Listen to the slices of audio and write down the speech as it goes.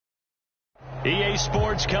EA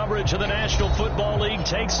Sports coverage of the National Football League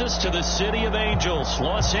takes us to the City of Angels,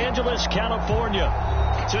 Los Angeles, California.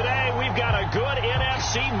 Today, we've got a good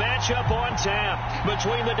NFC matchup on tap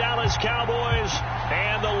between the Dallas Cowboys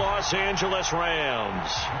and the Los Angeles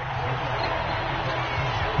Rams.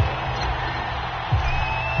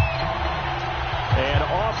 And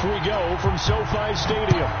off we go from SoFi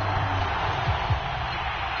Stadium.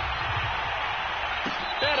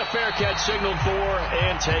 And a fair catch signaled for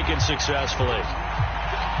and taken successfully.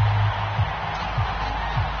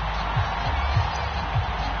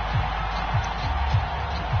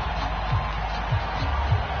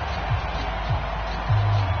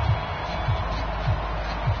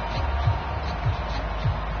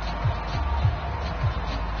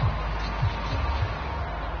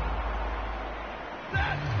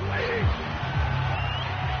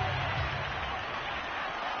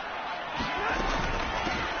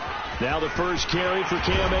 Now the first carry for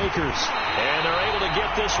Cam Akers. And they're able to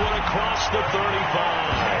get this one across the 35.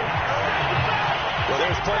 Well,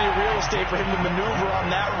 there's plenty of real estate for him to maneuver on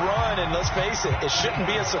that run. And let's face it, it shouldn't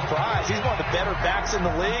be a surprise. He's one of the better backs in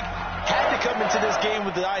the league. Had to come into this game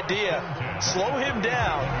with the idea, slow him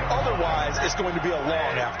down. Otherwise, it's going to be a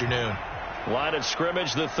long afternoon. Line of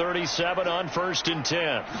scrimmage, the 37 on 1st and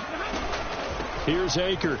 10. Here's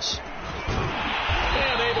Akers.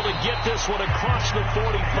 And able to get this one across the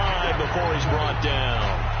 45 before he's brought down.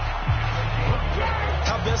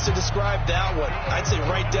 How best to describe that one? I'd say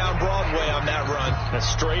right down Broadway on that run. A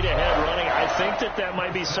straight ahead running. I think that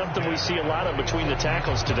might be something we see a lot of between the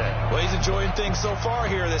tackles today. Well, he's enjoying things so far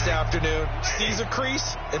here this afternoon. Sees a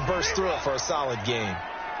crease and bursts through it for a solid gain.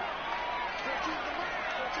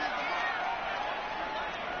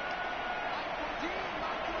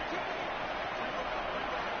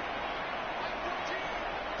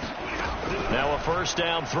 Now a first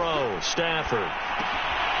down throw. Stafford.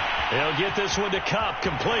 He'll get this one to Kupp,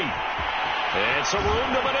 complete. And some room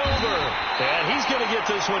to maneuver. And he's going to get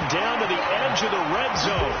this one down to the edge of the red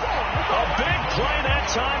zone. A big play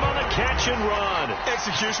that time on the catch and run.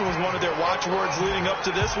 Execution was one of their watchwords leading up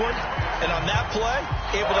to this one. And on that play,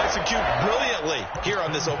 able to execute brilliantly here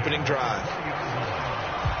on this opening drive.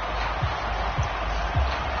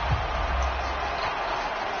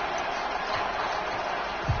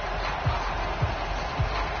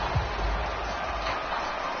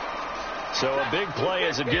 So a big play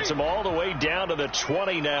as it gets him all the way down to the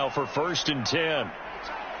 20 now for 1st and 10.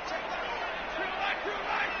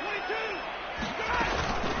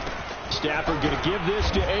 Stafford going to give this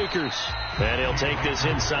to Akers. And he'll take this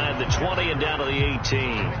inside the 20 and down to the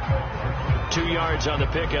 18. 2 yards on the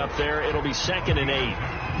pickup there. It'll be 2nd and 8.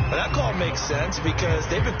 Well, that call makes sense because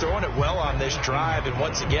they've been throwing it well on this drive. And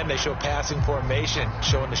once again, they show passing formation,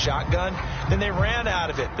 showing the shotgun. Then they ran out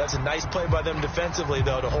of it. That's a nice play by them defensively,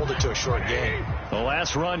 though, to hold it to a short gain. The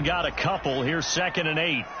last run got a couple. Here's 2nd and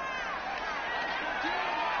 8.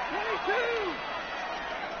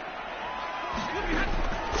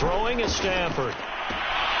 Throwing is Stafford.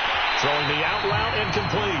 Throwing the out route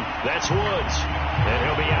incomplete. That's Woods. And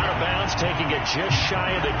he'll be out of bounds, taking it just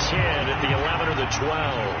shy of the 10 at the 11 or the 12.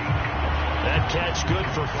 That catch good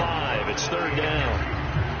for 5. It's 3rd down.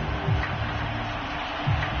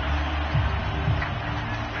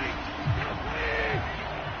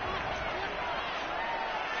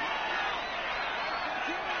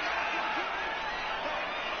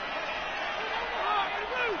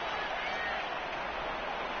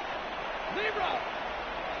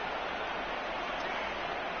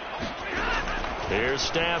 Here's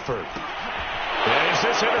Stafford. And is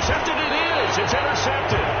this intercepted? It is. It's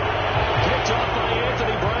intercepted. Picked off by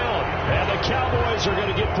Anthony Brown. And the Cowboys are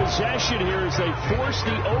going to get possession here as they force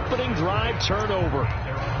the opening drive turnover.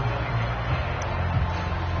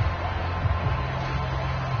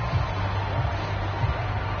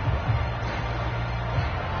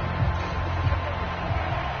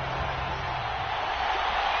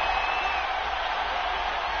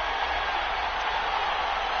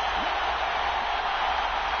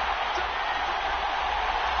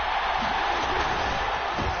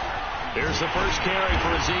 Here's the first carry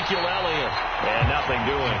for Ezekiel Elliott. And nothing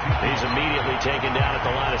doing. He's immediately taken down at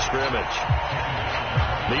the line of scrimmage.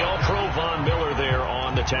 The All-Pro Von Miller there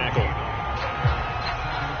on the tackle.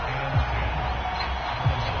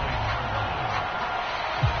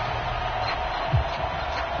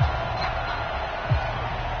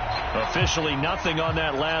 Officially nothing on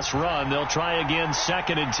that last run. They'll try again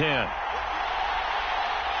 2nd and 10.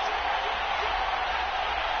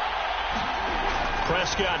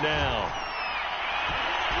 Prescott now.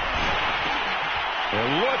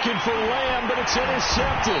 They're looking for Lamb, but it's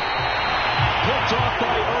intercepted. Picked off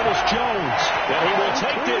by Ernest Jones. And he will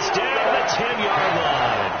take this down to the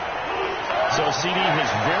CD, his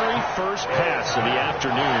very first pass of the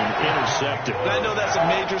afternoon intercepted. And I know that's a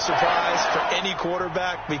major surprise for any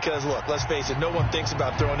quarterback because, look, let's face it, no one thinks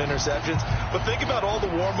about throwing interceptions. But think about all the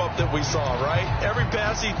warm-up that we saw, right? Every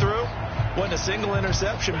pass he threw wasn't a single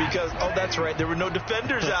interception because, oh, that's right, there were no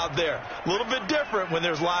defenders out there. A little bit different when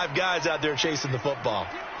there's live guys out there chasing the football.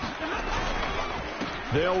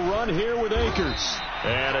 They'll run here with Akers.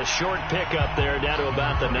 And a short pickup there down to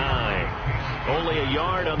about the 9. Only a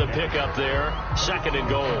yard on the pickup there. 2nd and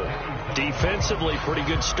goal. Defensively, pretty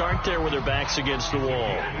good start there with their backs against the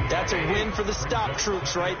wall. That's a win for the stop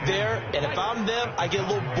troops right there. And if I'm them, I get a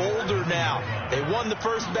little bolder now. They won the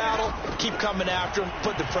first battle. Keep coming after them.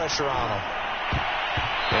 Put the pressure on them.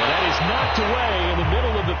 And that is knocked away in the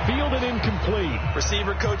middle of the field and incomplete.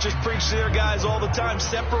 Receiver coaches preach to their guys all the time.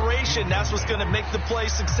 Separation, that's what's going to make the play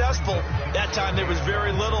successful. That time there was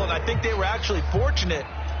very little, and I think they were actually fortunate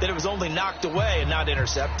that it was only knocked away and not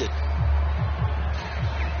intercepted.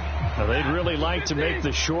 Now, they'd really like to make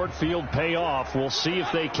the short field pay off. We'll see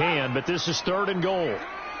if they can, but this is 3rd and goal.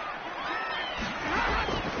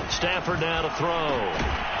 Stafford now to throw.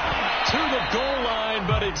 To the goal line,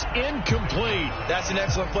 but it's incomplete. That's an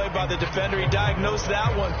excellent play by the defender. He diagnosed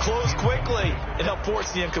that one, closed quickly, and helped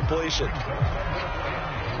force the incompletion.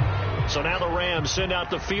 So now the Rams send out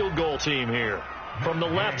the field goal team here. From the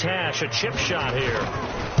left hash, a chip shot here.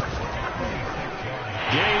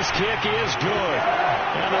 Gay's kick is good.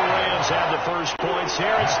 And the Rams have the first points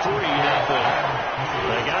here. It's 3-0.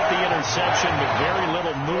 They got the interception, but very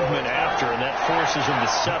little movement after, and that forces them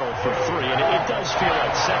to settle for 3. And it does feel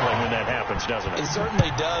like settling when that happens, doesn't it? It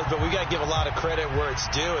certainly does, but we got to give a lot of credit where it's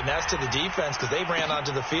due, and that's to the defense because they ran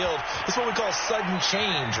onto the field. It's what we call sudden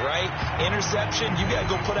change, right? Interception, you got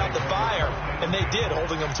to go put out the fire, and they did,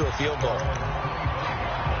 holding them to a field goal.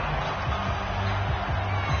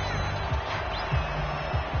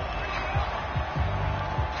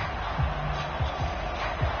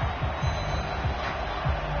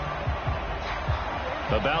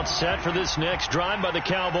 About set for this next drive by the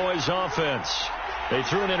Cowboys offense. They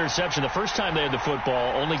threw an interception the first time they had the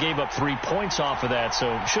football, only gave up 3 points off of that,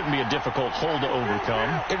 so it shouldn't be a difficult hole to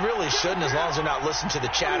overcome. It really shouldn't, as long as they're not listening to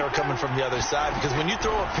the chatter coming from the other side, because when you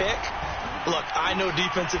throw a pick, look, I know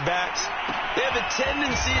defensive backs, they have a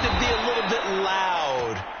tendency to be a little bit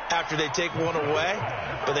loud after they take one away,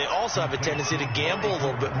 but they also have a tendency to gamble a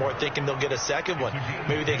little bit more, thinking they'll get a second one.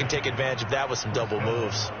 Maybe they can take advantage of that with some double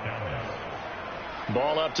moves.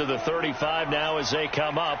 Ball up to the 35 now as they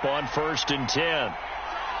come up on 1st and 10.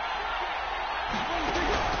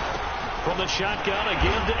 From the shotgun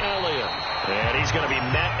again to Elliott. And he's going to be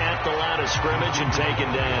met at the line of scrimmage and taken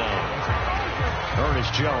down.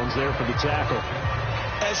 Ernest Jones there for the tackle.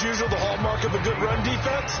 As usual, the hallmark of a good run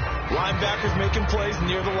defense, linebackers making plays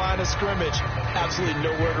near the line of scrimmage. Absolutely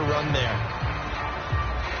nowhere to run there.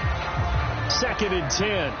 2nd and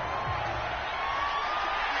 10.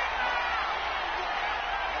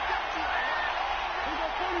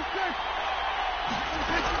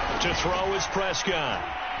 To throw is Prescott.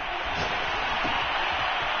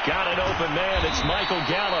 Got an open man. It's Michael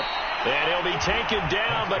Gallup. And he'll be taken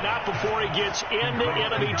down, but not before he gets into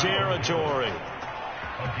enemy territory.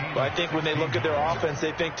 Well, I think when they look at their offense,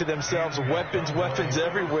 they think to themselves, weapons, weapons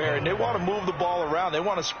everywhere. And they want to move the ball around. They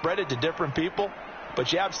want to spread it to different people.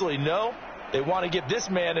 But you absolutely know they want to get this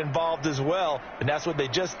man involved as well. And that's what they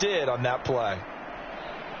just did on that play.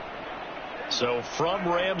 So from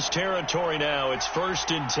Rams territory now, it's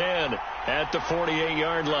 1st and 10 at the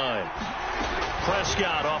 48-yard line.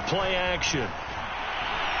 Prescott off play action.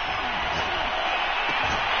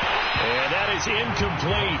 And that is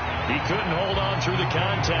incomplete. He couldn't hold on through the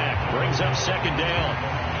contact. Brings up 2nd down.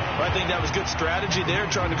 I think that was good strategy there,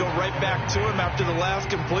 trying to go right back to him after the last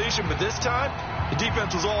completion. But this time, the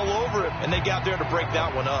defense was all over him, and they got there to break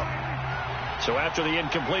that one up. So after the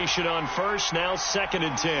incompletion on 1st, now 2nd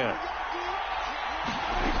and 10.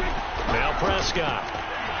 Now Prescott.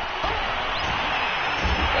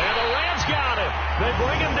 And the Rams got him. They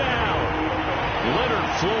bring him down. Leonard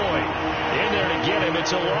Floyd in there to get him.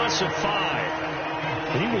 It's a loss of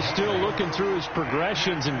 5. He was still looking through his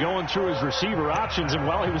progressions and going through his receiver options, and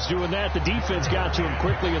while he was doing that, the defense got to him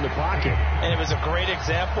quickly in the pocket. And it was a great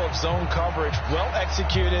example of zone coverage. Well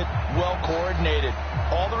executed, well coordinated.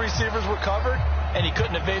 All the receivers were covered, and he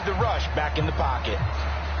couldn't evade the rush back in the pocket.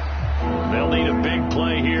 They'll need a big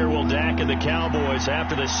play here. Will Dak and the Cowboys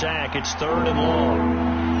after the sack. It's 3rd and long.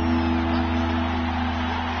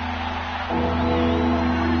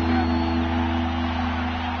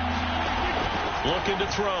 Looking to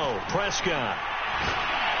throw. Prescott.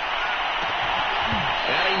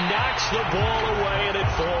 And he knocks the ball away, and it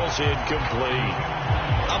falls pass incomplete.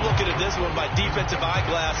 I'm looking at this one by defensive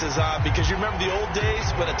eyeglasses on because you remember the old days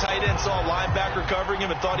when a tight end saw a linebacker covering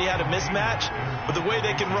him and thought he had a mismatch? But the way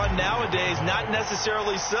they can run nowadays, not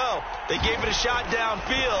necessarily so. They gave it a shot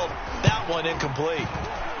downfield. That one incomplete.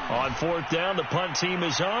 On fourth down, the punt team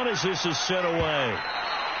is on as this is sent away.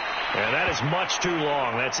 And that is much too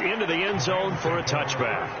long. That's into the end zone for a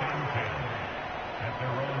touchback.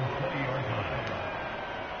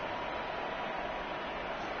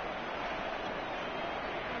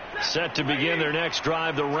 Set to begin their next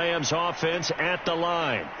drive, the Rams offense at the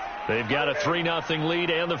line. They've got a 3-0 lead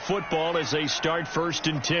and the football as they start 1st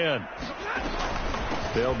and 10.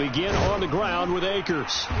 They'll begin on the ground with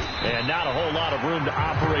Akers. And not a whole lot of room to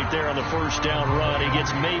operate there on the first down run. He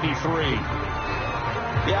gets maybe 3.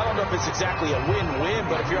 Yeah, I don't know if it's exactly a win-win,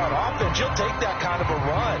 but if you're on offense, you'll take that kind of a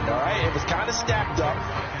run, all right? It was kind of stacked up,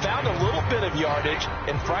 found a little bit of yardage,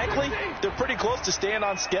 and frankly, they're pretty close to staying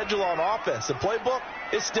on schedule on offense. The playbook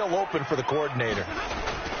is still open for the coordinator.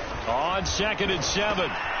 On 2nd and 7,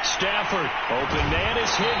 Stafford. Open man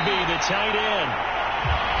is Higbee, the tight end.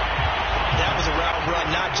 That was a route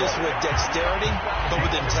run, not just with dexterity, but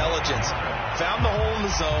with intelligence. Found the hole in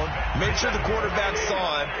the zone, made sure the quarterback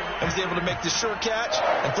saw him, and was able to make the sure catch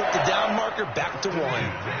and flip the down marker back to 1.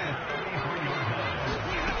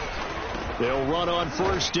 They'll run on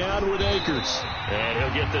first down with Akers. And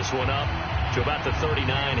he'll get this one up to about the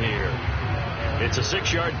 39 here. It's a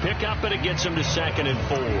 6-yard pickup, and it gets him to 2nd and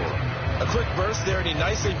 4. A quick burst there, and he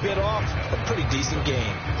nicely bit off a pretty decent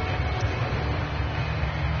gain.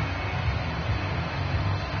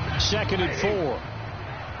 2nd and 4.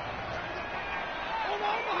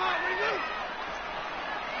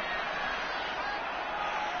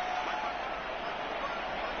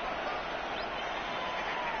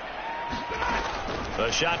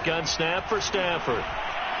 A shotgun snap for Stafford.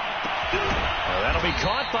 That'll be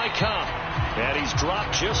caught by Cup. And he's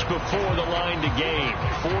dropped just before the line to gain.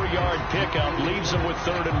 4-yard pickup leaves him with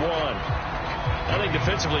 3rd and 1. I think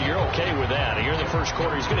defensively you're okay with that. Here in the first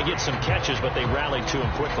quarter, he's going to get some catches, but they rallied to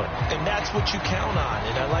him quickly. And that's what you count on,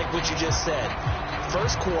 and I like what you just said.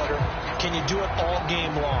 First quarter, can you do it all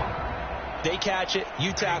game long? They catch it,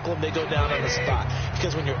 you tackle them, they go down on the spot.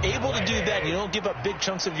 Because when you're able to do that, you don't give up big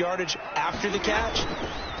chunks of yardage after the catch.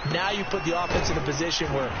 Now you put the offense in a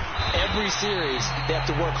position where every series they have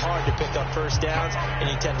to work hard to pick up first downs, and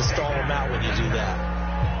you tend to stall them out when you do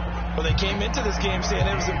that. Well, they came into this game saying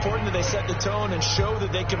it was important that they set the tone and show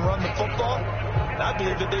that they can run the football. And I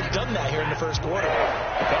believe that they've done that here in the first quarter.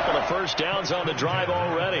 A couple of first downs on the drive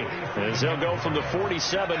already, as they'll go from the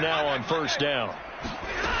 47 now on first down.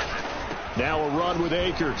 Now a run with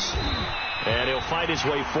Akers. And he'll fight his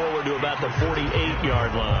way forward to about the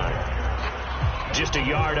 48-yard line. Just a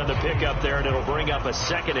yard on the pickup there, and it'll bring up a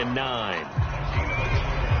 2nd and 9.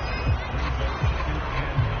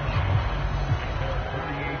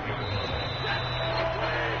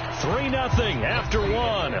 Three 3-0 after 1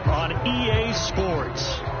 on EA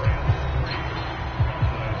Sports.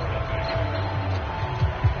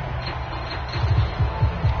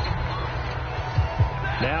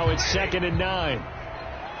 Now it's 2nd and 9.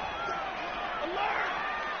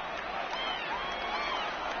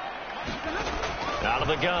 Out of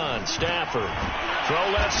the gun, Stafford.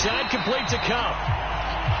 Throw left side, complete to Cup.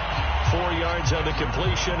 4 yards on the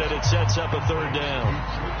completion, and it sets up a 3rd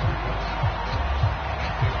down.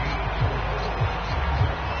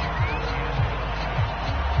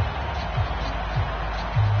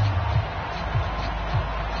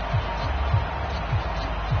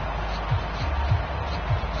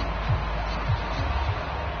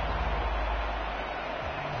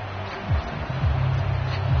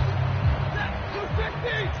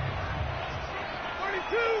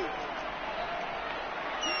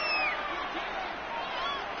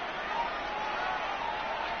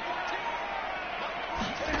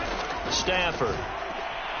 Stafford.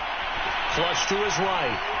 Flush to his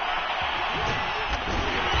right.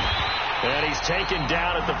 And he's taken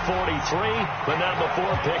down at the 43, but not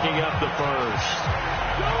before picking up the first.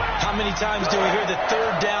 How many times do we hear that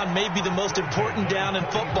 3rd down may be the most important down in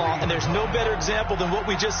football? And there's no better example than what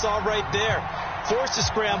we just saw right there. Forced to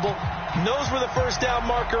scramble, knows where the first down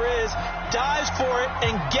marker is, dives for it,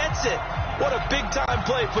 and gets it. What a big-time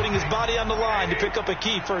play, putting his body on the line to pick up a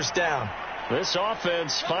key first down. This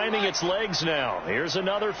offense finding its legs now. Here's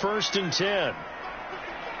another 1st and 10.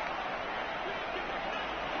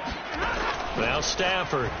 Now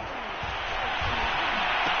Stafford.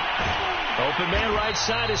 Open man right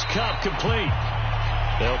side is Cup, complete.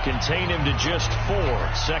 They'll contain him to just 4.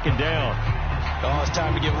 2nd down. Oh, it's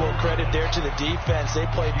time to give a little credit there to the defense. They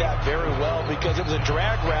played that very well because it was a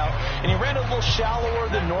drag route, and he ran a little shallower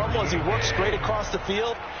than normal as he worked straight across the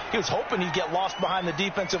field. He was hoping he'd get lost behind the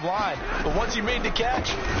defensive line, but once he made the catch,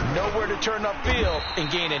 nowhere to turn upfield and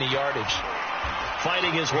gain any yardage.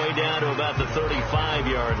 Fighting his way down to about the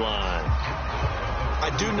 35-yard line. I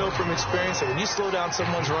do know from experience that when you slow down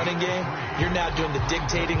someone's running game, you're now doing the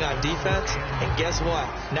dictating on defense. And guess what?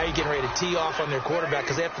 Now you're getting ready to tee off on their quarterback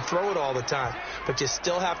because they have to throw it all the time. But you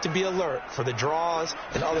still have to be alert for the draws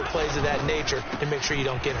and other plays of that nature and make sure you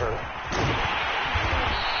don't get hurt.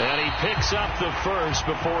 And he picks up the first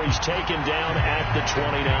before he's taken down at the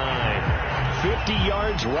 29. 50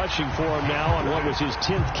 yards rushing for him now on what was his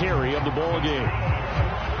 10th carry of the ball game.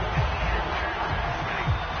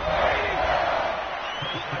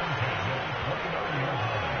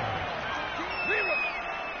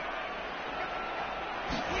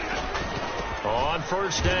 On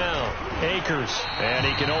first down, Akers, and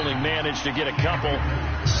he can only manage to get a couple.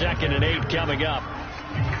 2nd and 8 coming up.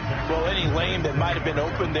 Well, any lane that might have been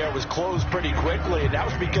open there was closed pretty quickly, and that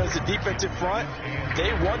was because the defensive front,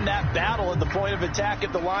 they won that battle at the point of attack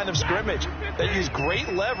at the line of scrimmage. They used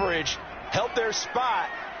great leverage, held their spot,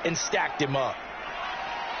 and stacked him up.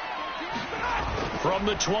 From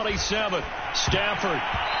the 27, Stafford.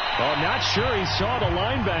 Oh, not sure he saw the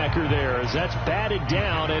linebacker there as that's batted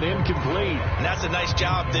down and incomplete. And that's a nice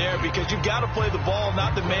job there because you've got to play the ball,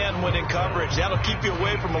 not the man when in coverage. That'll keep you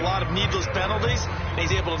away from a lot of needless penalties, and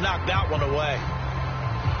he's able to knock that one away.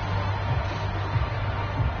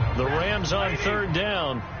 The Rams on 3rd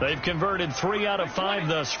down. They've converted 3 out of 5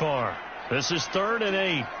 thus far. This is 3rd and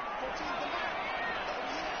 8.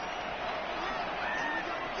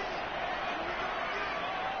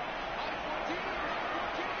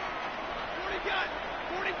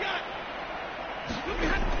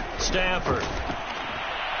 Stafford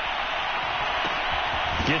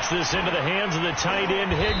gets this into the hands of the tight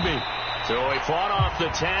end, Higbee. So he fought off the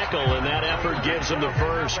tackle, and that effort gives him the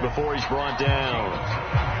first before he's brought down.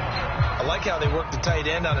 I like how they work the tight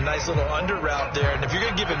end on a nice little under route there. And if you're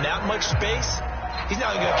going to give him that much space, he's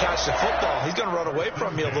not going to catch the football. He's going to run away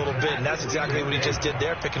from you a little bit, and that's exactly what he just did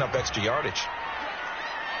there, picking up extra yardage.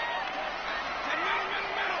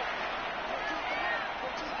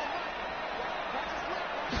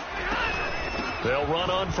 They'll run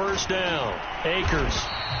on first down. Akers.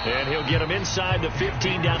 And he'll get him inside the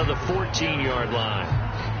 15 down to the 14-yard line.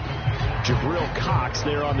 Jabril Cox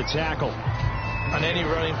there on the tackle. On any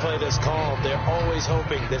running play that's called, they're always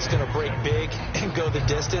hoping that it's going to break big and go the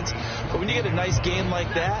distance. But when you get a nice game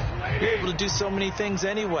like that, you're able to do so many things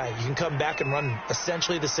anyway. You can come back and run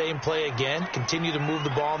essentially the same play again, continue to move the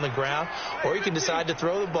ball on the ground, or you can decide to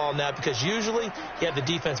throw the ball now because usually you have the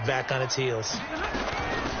defense back on its heels.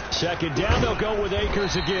 2nd down, they'll go with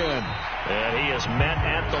Akers again. And he is met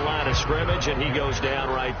at the line of scrimmage, and he goes down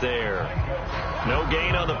right there. No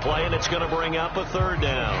gain on the play, and it's going to bring up a 3rd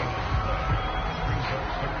down.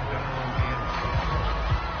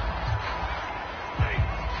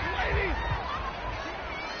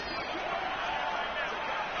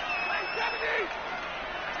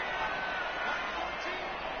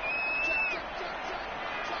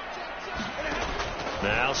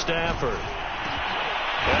 Now Stafford.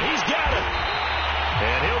 And he's got it.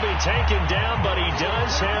 And he'll be taken down, but he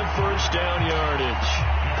does have first down yardage.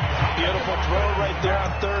 Beautiful throw right there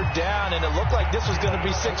on 3rd down, and it looked like this was going to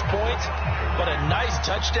be 6 points, but a nice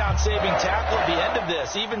touchdown-saving tackle at the end of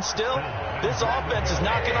this. Even still, this offense is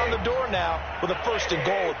knocking on the door now with a 1st and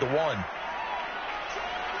goal at the 1.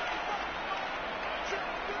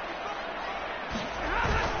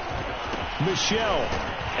 Michelle.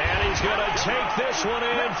 And he's going to take this one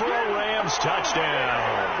in for a Rams touchdown.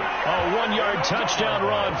 A 1-yard touchdown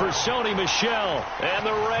run for Sony Michel. And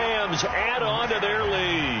the Rams add on to their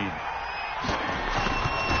lead.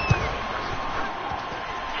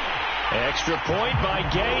 Extra point by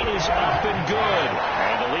Gain is up and good.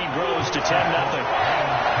 And the lead grows to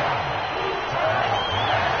 10-0.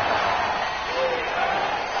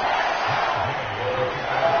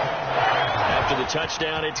 The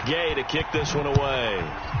touchdown, it's Gay to kick this one away.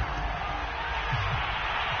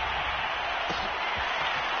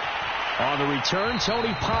 On the return,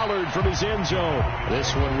 Tony Pollard from his end zone.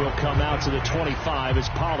 This one will come out to the 25 as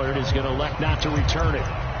Pollard is going to elect not to return it.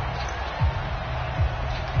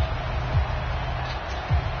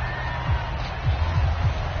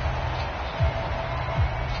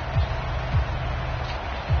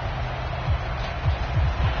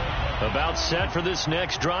 About set for this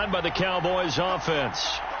next drive by the Cowboys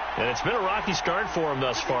offense. And it's been a rocky start for them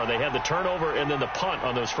thus far. They had the turnover and then the punt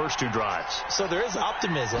on those first 2 drives. So there is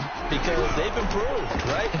optimism because they've improved,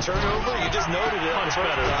 right? Turnover, you just noted it. Punt's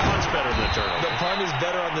better than the turnover. The punt is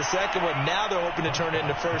better on the second one. Now they're hoping to turn it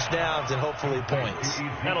into first downs and hopefully points.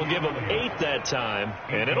 That'll give them 8 that time,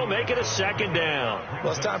 and it'll make it a second down.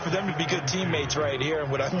 Well, it's time for them to be good teammates right here.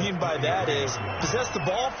 And what I mean by that is possess the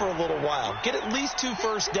ball for a little while. Get at least 2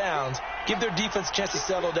 first downs. Give their defense a chance to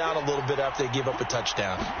settle down a little bit after they give up a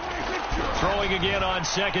touchdown. Throwing again on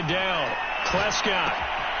second down. Prescott.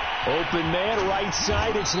 Open man, right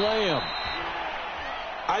side, it's Lamb.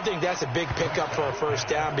 I think that's a big pickup for a first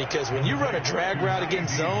down because when you run a drag route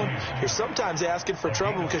against zone, you're sometimes asking for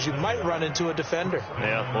trouble because you might run into a defender.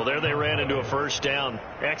 Yeah, well, there they ran into a first down.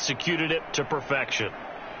 Executed it to perfection.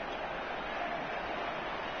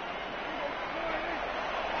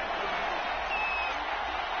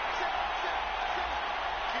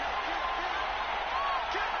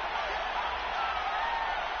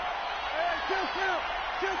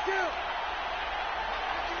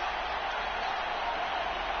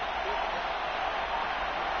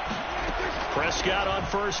 Prescott on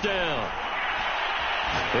first down.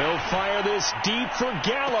 He'll fire this deep for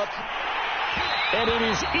Gallup. And it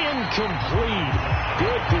is incomplete.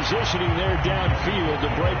 Good positioning there downfield to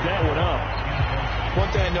break that one up.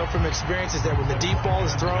 One thing I know from experience is that when the deep ball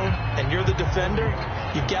is thrown and you're the defender,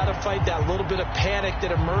 you've got to fight that little bit of panic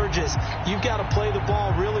that emerges. You've got to play the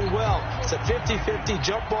ball really well. It's a 50-50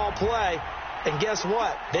 jump ball play. And guess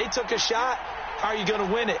what? They took a shot. How are you going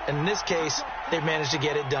to win it? And in this case, they managed to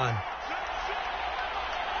get it done.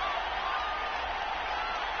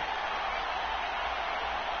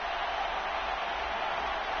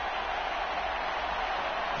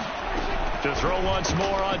 To throw once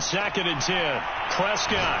more on 2nd and 10.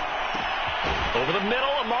 Prescott. Over the middle,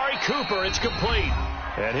 Amari Cooper. It's complete.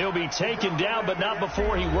 And he'll be taken down, but not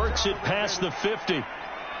before he works it past the 50.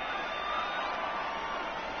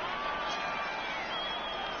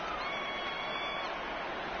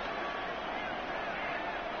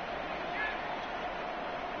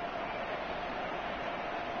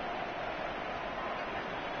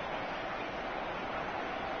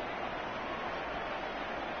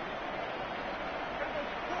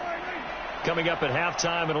 Coming up at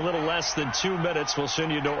halftime in a little less than 2 minutes, we'll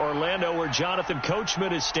send you to Orlando where Jonathan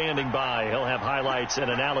Coachman is standing by. He'll have highlights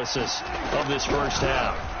and analysis of this first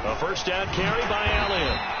half. A first down carry by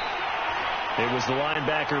Allen. It was the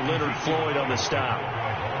linebacker Leonard Floyd on the stop.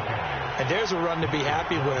 And there's a run to be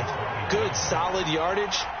happy with. Good, solid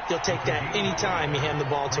yardage. He'll take that anytime you hand the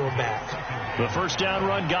ball to a back. The first down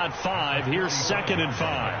run got 5. Here's 2nd and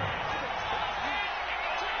 5.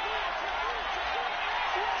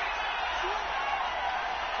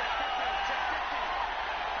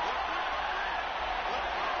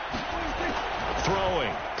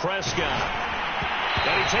 Prescott.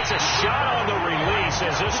 And he takes a shot on the release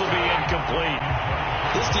as this will be incomplete.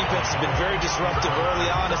 This defense has been very disruptive early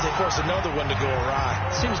on as they force another one to go awry.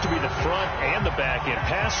 Seems to be the front and the back end.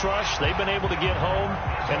 Pass rush, they've been able to get home,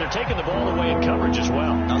 and they're taking the ball away in coverage as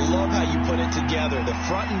well. I love how you put it together. The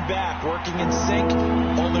front and back working in sync,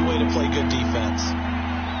 only way to play good defense.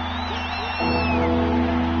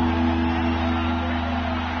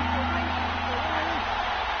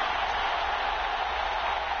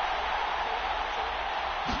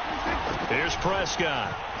 Here's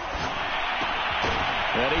Prescott.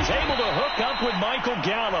 And he's able to hook up with Michael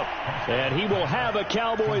Gallup. And he will have a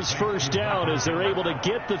Cowboys first down as they're able to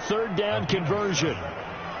get the 3rd down conversion.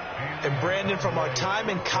 And Brandon, from our time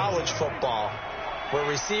in college football, where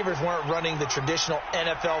receivers weren't running the traditional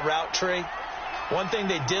NFL route tree, one thing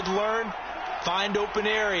they did learn, find open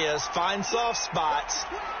areas, find soft spots,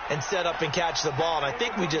 and set up and catch the ball. And I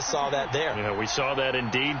think we just saw that there. Yeah, we saw that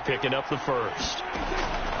indeed, picking up the first.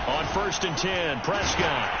 On 1st and 10,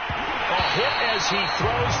 Prescott. A hit as he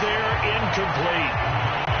throws there, incomplete.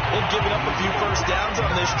 They've given up a few first downs on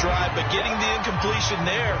this drive, but getting the incompletion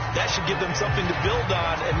there, that should give them something to build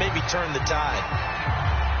on and maybe turn the tide.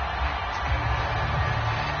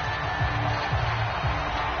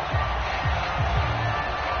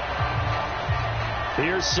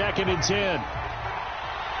 Here's 2nd and 10.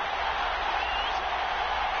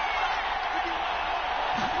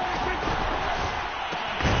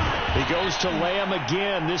 He goes to Lamb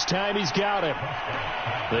again. This time he's got him.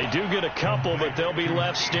 They do get a couple, but they'll be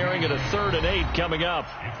left staring at a 3rd and 8 coming up.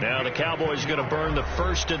 Now the Cowboys are going to burn the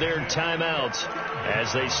first of their timeouts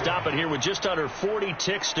as they stop it here with just under 40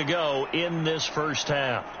 ticks to go in this first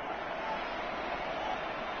half.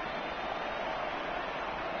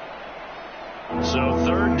 So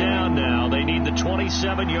 3rd down now. They need the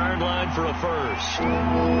 27-yard line for a first.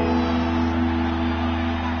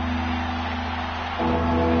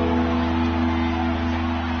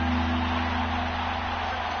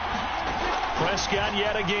 Prescott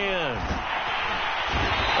yet again.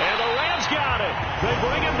 And the Rams got it. They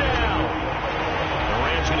bring him down. The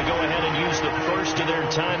Rams going to go ahead and use the first of their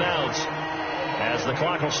timeouts as the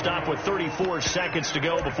clock will stop with 34 seconds to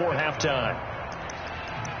go before halftime.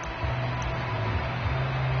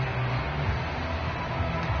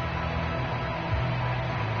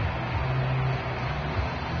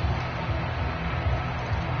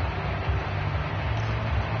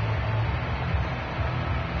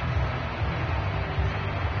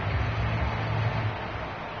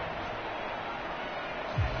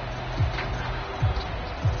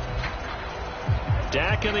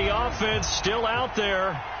 Dak and the offense still out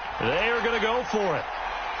there. They are going to go for it.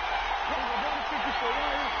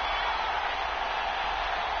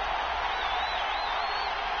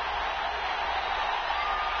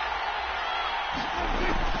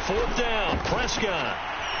 Fourth down, Prescott.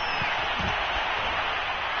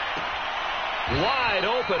 Wide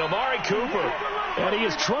open, Amari Cooper. And he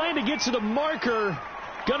is trying to get to the marker.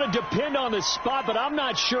 Going to depend on the spot, but I'm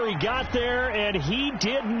not sure he got there, and he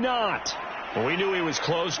did not. Well, we knew he was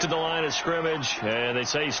close to the line of scrimmage, and they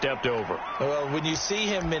say he stepped over. Well, when you see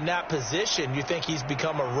him in that position, you think he's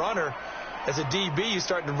become a runner. As a DB, you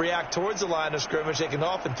start to react towards the line of scrimmage. They can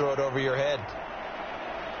often throw it over your head.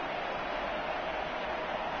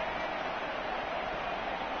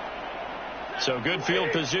 So good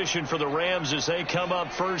field position for the Rams as they come up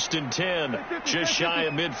 1st and 10, just shy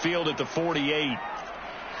of midfield at the 48.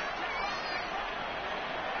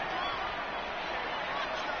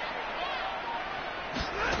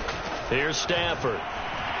 Here's Stafford.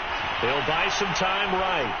 He'll buy some time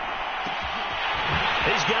right.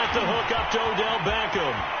 He's got the hook up to Odell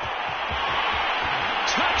Beckham.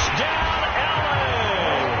 Touchdown, LA!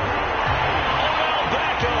 Odell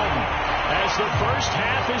Beckham as the first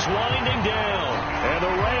half is winding down. And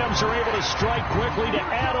the Rams are able to strike quickly to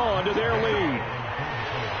add on to their lead.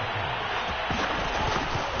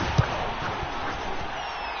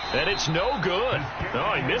 And it's no good.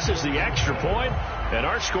 Oh, he misses the extra point, and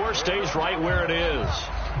our score stays right where it is.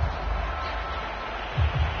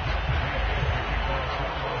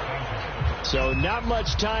 So not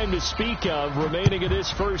much time to speak of remaining in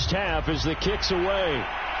this first half as the kick's away.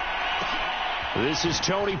 This is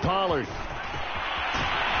Tony Pollard.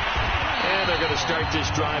 And they're going to start this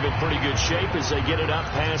drive in pretty good shape as they get it up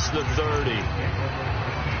past the 30.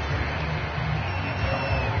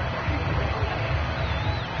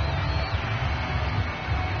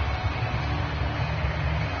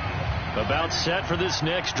 About set for this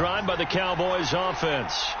next drive by the Cowboys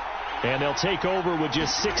offense. And they'll take over with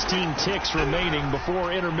just 16 ticks remaining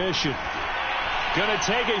before intermission. Going to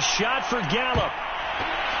take a shot for Gallup.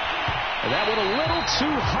 And that went a little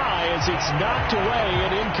too high as it's knocked away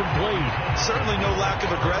and incomplete. Certainly no lack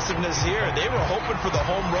of aggressiveness here. They were hoping for the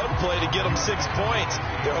home run play to get them 6 points.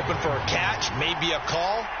 They're hoping for a catch, maybe a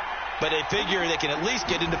call, but they figure they can at least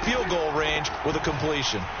get into field goal range with a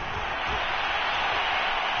completion.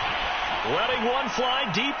 Letting one fly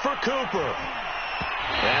deep for Cooper.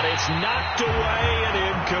 And it's knocked away and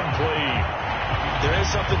incomplete. There is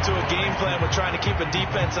something to a game plan with trying to keep a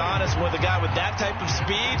defense honest. With a guy with that type of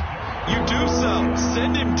speed, you do so.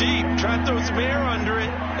 Send him deep. Try to throw some air under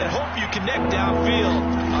it and hope you connect downfield.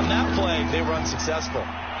 On that play, they were unsuccessful.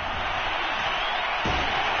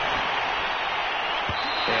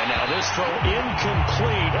 And now this throw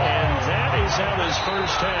incomplete, and that is how this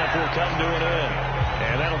first half will come to an end.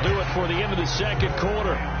 And that'll do it for the end of the second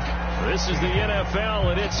quarter. This is the NFL,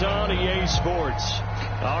 and it's on EA Sports.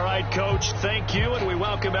 All right, Coach, thank you, and we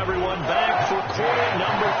welcome everyone back for quarter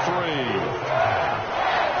number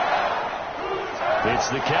 3. It's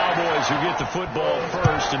the Cowboys who get the football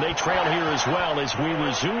first, and they trail here as well as we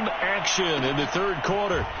resume action in the third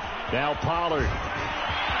quarter. Now Pollard.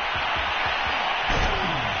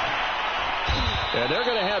 And they're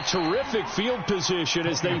going to have terrific field position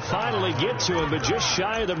as they finally get to him, but just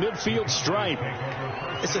shy of the midfield stripe.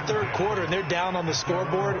 It's the third quarter, and they're down on the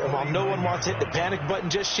scoreboard. And while no one wants to hit the panic button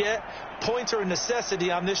just yet, points are a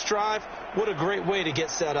necessity on this drive. What a great way to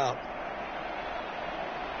get set up.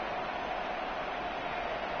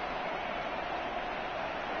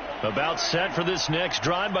 About set for this next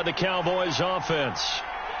drive by the Cowboys offense.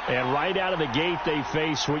 And right out of the gate, they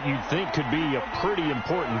face what you'd think could be a pretty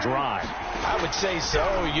important drive. I would say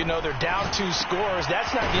so. You know, they're down 2 scores.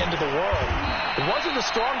 That's not the end of the world. It wasn't the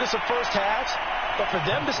strongest of first halves, but for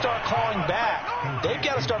them to start calling back, they've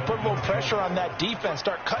got to start putting more pressure on that defense,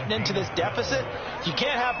 start cutting into this deficit. You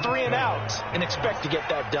can't have 3 and outs and expect to get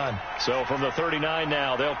that done. So from the 39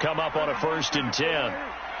 now, they'll come up on a 1st and 10.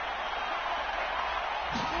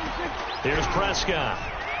 Here's Prescott.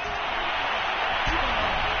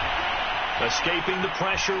 Escaping the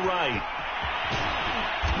pressure right.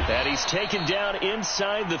 And he's taken down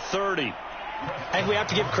inside the 30. I think we have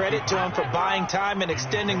to give credit to him for buying time and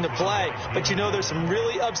extending the play. But you know, there's some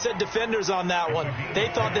really upset defenders on that one. They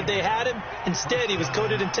thought that they had him. Instead, he was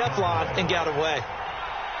coated in Teflon and got away.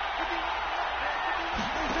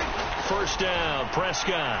 First down,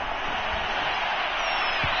 Prescott.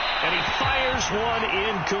 And he fires one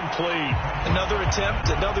incomplete. Another attempt,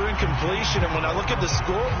 another incompletion. And when I look at the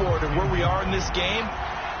scoreboard and where we are in this game,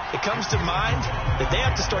 it comes to mind that they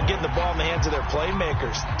have to start getting the ball in the hands of their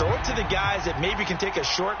playmakers. Throw it to the guys that maybe can take a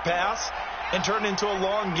short pass and turn it into a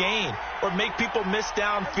long gain or make people miss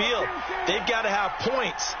downfield. They've got to have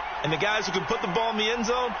points. And the guys who can put the ball in the end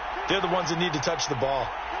zone, they're the ones that need to touch the ball.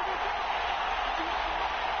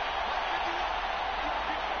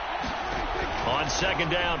 On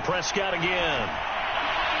second down, Prescott again.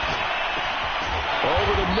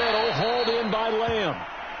 Over the middle, hauled in by Lamb.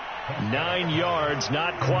 9 yards,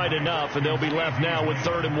 not quite enough, and they'll be left now with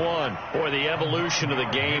 3rd and 1. Boy, the evolution of the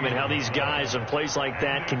game and how these guys in plays like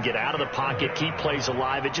that can get out of the pocket, keep plays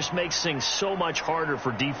alive, it just makes things so much harder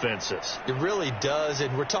for defenses. It really does,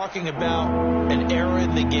 and we're talking about an era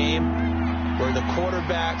in the game where the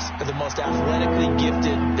quarterbacks are the most athletically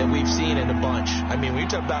gifted that we've seen in a bunch. I mean, when you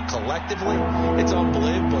talk about collectively, it's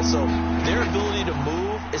unbelievable. So their ability to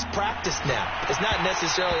move is practiced now. It's not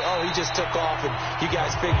necessarily, oh, he just took off and you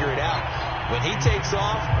guys figure it out. When he takes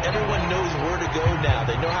off, everyone knows where to go now.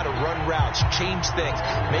 They know how to run routes, change things,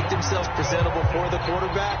 make themselves presentable for the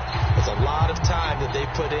quarterback. There's a lot of time that they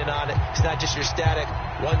put in on it. It's not just your static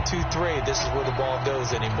 1, 2, 3. This is where the ball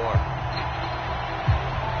goes anymore.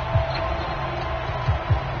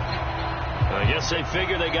 I guess they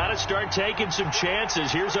figure they got to start taking some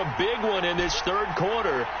chances. Here's a big one in this 3rd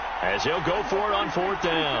quarter as they'll go for it on 4th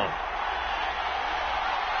down.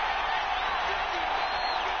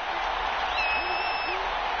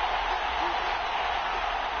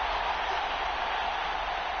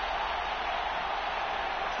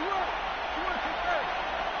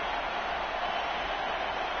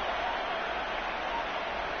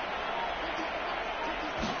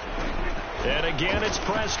 And again, it's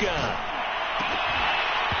Prescott.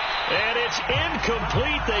 And it's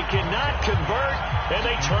incomplete. They cannot convert, and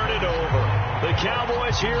they turn it over. The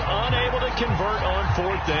Cowboys here unable to convert on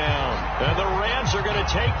 4th down. And the Rams are going to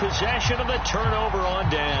take possession of the turnover on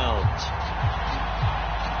downs.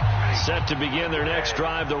 Set to begin their next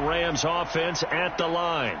drive, the Rams offense at the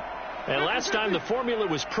line. And last time the formula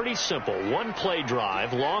was pretty simple. 1-play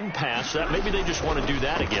drive, long pass. That maybe they just want to do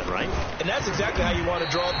that again, right? And that's exactly how you want to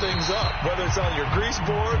draw things up. Whether it's on your grease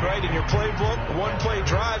board, right, in your playbook, 1-play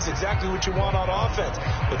drive is exactly what you want on offense.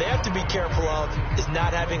 What they have to be careful of is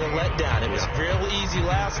not having a letdown. It was real easy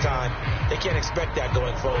last time. They can't expect that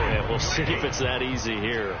going forward. Yeah, we'll see if it's that easy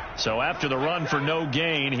here. So after the run for no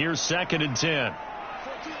gain, here's 2nd and 10.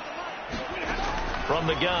 From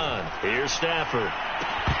the gun, here's Stafford.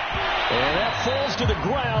 And that falls to the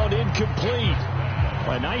ground, incomplete.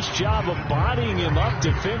 A nice job of bodying him up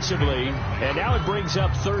defensively, and now it brings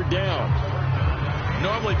up 3rd down.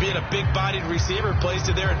 Normally being a big-bodied receiver plays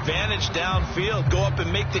to their advantage downfield. Go up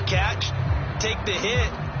and make the catch, take the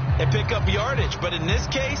hit, and pick up yardage. But in this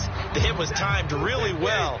case, the hit was timed really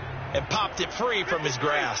well and popped it free from his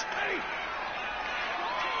grasp.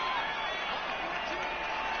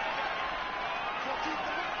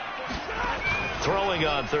 Throwing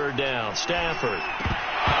on 3rd down, Stafford.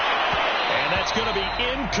 And that's going to be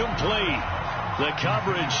incomplete. The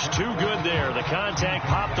coverage too good there. The contact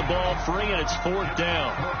popped the ball free, and it's 4th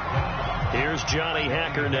down. Here's Johnny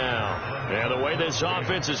Hacker now. And the way this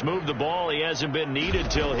offense has moved the ball, he hasn't been needed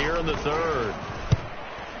till here in the 3rd.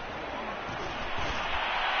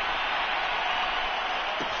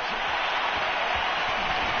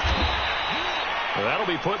 That'll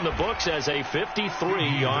be put in the books as a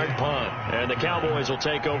 53-yard punt. And the Cowboys will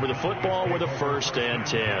take over the football with a 1st and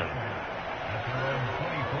 10.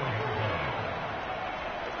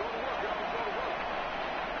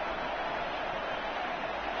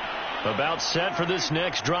 About set for this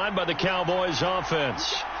next drive by the Cowboys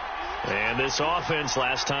offense. And this offense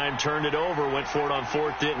last time turned it over, went for it on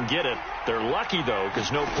 4th, didn't get it. They're lucky, though,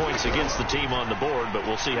 because no points against the team on the board, but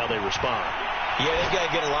we'll see how they respond. Yeah, they've got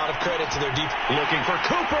to get a lot of credit to their defense. Looking for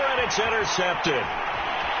Cooper, and it's intercepted.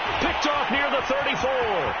 Picked off near the 34.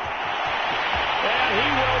 And he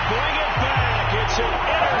will bring it back. It's an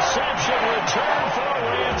interception return for a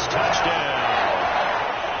Rams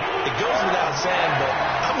touchdown. It goes without saying, but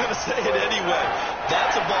I'm going to say it anyway.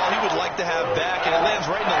 That's a ball he would like to have back, and it lands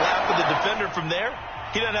right in the lap of the defender from there.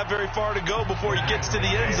 He doesn't have very far to go before he gets to the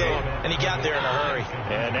end zone, and he got there in a hurry.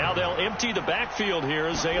 And now they'll empty the backfield here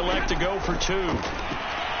as they elect to go for 2.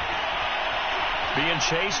 Being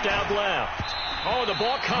chased out left. Oh, the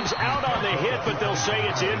ball comes out on the hit, but they'll say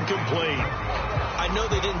it's incomplete. I know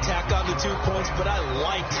they didn't tack on the 2 points, but I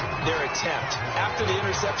liked their attempt. After the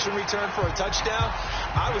interception return for a touchdown,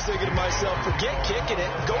 I was thinking to myself, forget kicking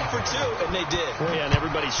it, go for 2, and they did. Yeah, and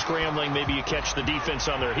everybody's scrambling. Maybe you catch the defense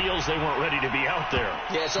on their heels. They weren't ready to be out there.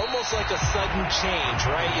 Yeah, it's almost like a sudden change,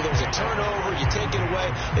 right? There's a turnover, you take it away,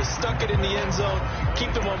 they stuck it in the end zone,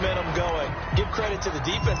 keep the momentum going. Give credit to the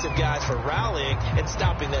defensive guys for rallying and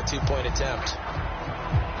stopping that 2-point attempt.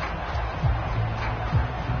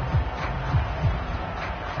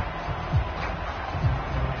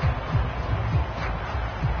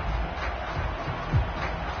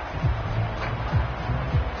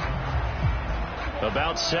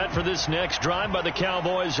 About set for this next drive by the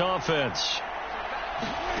Cowboys offense.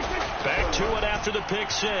 Back to it after the pick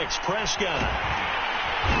 6. Prescott.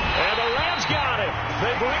 And the Rams got him.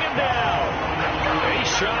 They bring him down.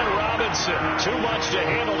 Sean Robinson, too much to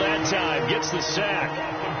handle that time. Gets the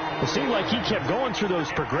sack. It seemed like he kept going through those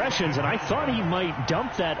progressions, and I thought he might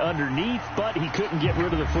dump that underneath, but he couldn't get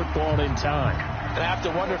rid of the football in time. And I have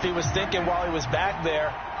to wonder if he was thinking while he was back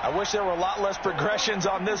there, I wish there were a lot less progressions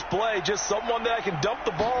on this play, just someone that I can dump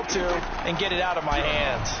the ball to and get it out of my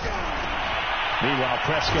hands. Meanwhile,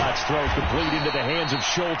 Prescott's throw complete into the hands of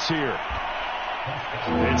Schultz here.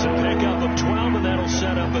 It's a pickup of 12, and that'll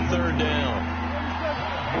set up a 3rd down.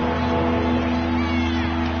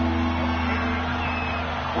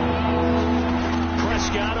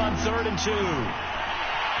 Prescott on 3rd and 2.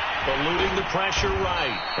 Eluding the pressure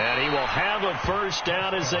right. And he will have a 1st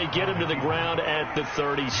down as they get him to the ground at the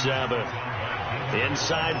 37.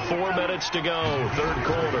 Inside 4 minutes to go, 3rd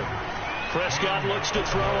quarter. Prescott looks to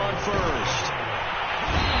throw on 1st.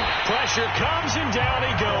 Pressure comes and down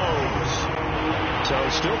he goes. So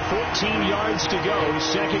still 14 yards to go,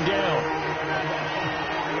 2nd down.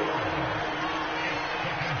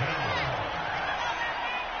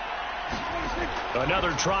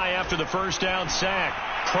 Another try after the 1st down sack.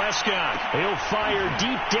 Prescott, he'll fire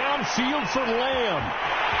deep downfield for Lamb.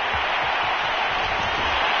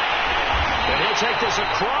 And he'll take this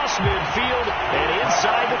across midfield and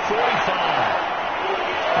inside the 45.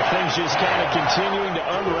 Things just kind of continuing to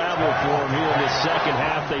unravel for him here in this 2nd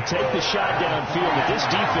half. They take the shot downfield, but this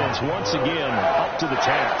defense once again up to the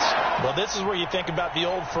task. Well, this is where you think about the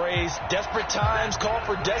old phrase, desperate times call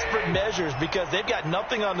for desperate measures, because they've got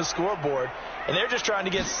nothing on the scoreboard, and they're just trying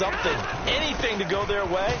to get something, anything to go their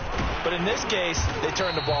way. But in this case, they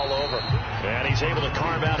turn the ball over. And he's able to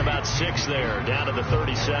carve out about 6 there, down to the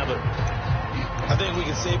 37. I think we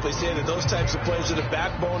can safely say that those types of plays are the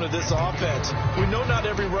backbone of this offense. We know not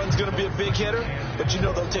every run's going to be a big hitter, but you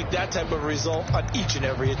know they'll take that type of result on each and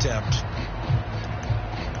every attempt.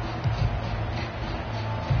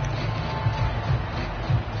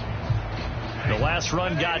 The last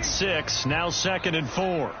run got 6, now 2nd and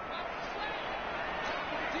 4.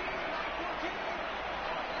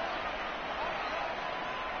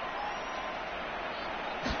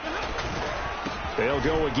 They'll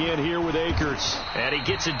go again here with Akers. And he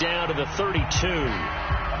gets it down to the 32.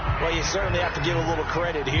 Well, you certainly have to give a little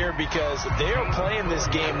credit here, because they're playing this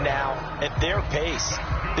game now at their pace.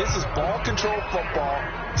 This is ball control football,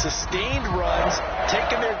 sustained runs,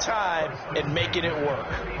 taking their time and making it work.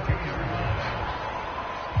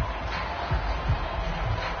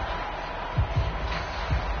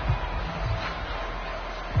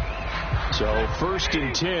 So 1st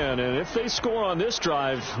and 10, and if they score on this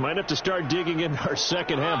drive, might have to start digging in our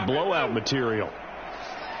 2nd half blowout material.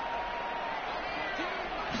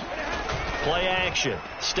 Play action,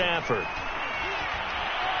 Stafford.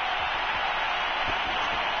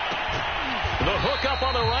 The hook up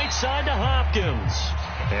on the right side to Hopkins.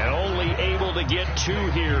 And only able to get 2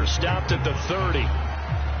 here, stopped at the 30.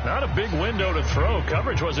 Not a big window to throw.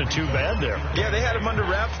 Coverage wasn't too bad there. Yeah, they had him under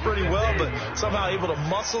wraps pretty well, but somehow able to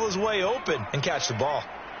muscle his way open and catch the ball.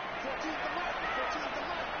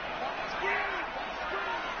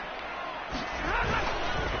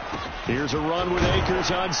 Here's a run with Akers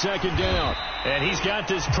on 2nd down. And he's got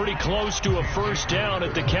this pretty close to a 1st down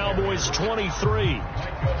at the Cowboys' 23.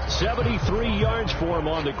 73 yards for him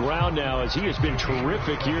on the ground now, as he has been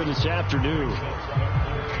terrific here this afternoon.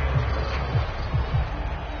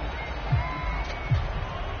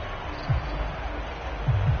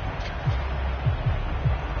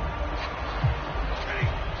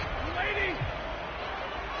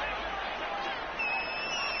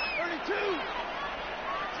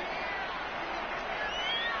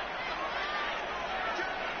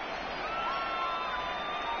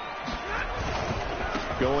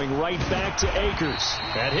 Going right back to Akers.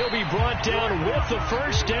 And he'll be brought down with the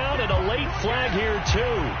first down and a late flag here, too.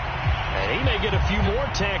 And he may get a few more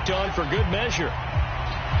tacked on for good measure.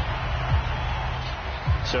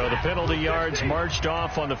 So the penalty yards marched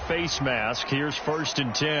off on the face mask. Here's 1st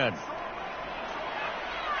and 10.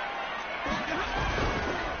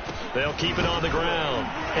 They'll keep it on the ground.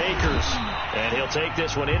 Akers. And he'll take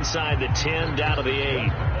this one inside the 10 down to the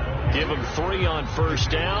 8. Give him 3 on first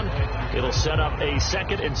down. It'll set up a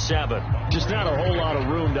 2nd and 7. Just not a whole lot of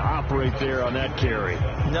room to operate there on that carry.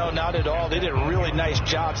 No, not at all. They did a really nice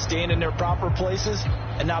job staying in their proper places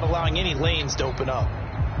and not allowing any lanes to open up.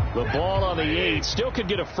 The ball on the 8. Still could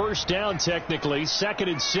get a first down technically. 2nd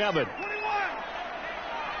and 7.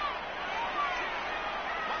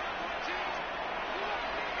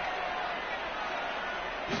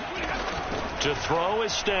 To throw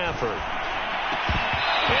is Stafford.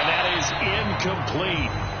 And that is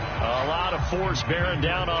incomplete. A lot of force bearing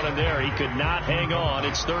down on him there. He could not hang on.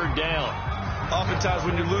 It's 3rd down. Oftentimes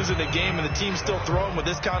when you're losing a game and the team's still throwing with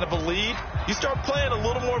this kind of a lead, you start playing a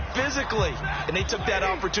little more physically. And they took that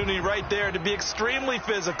opportunity right there to be extremely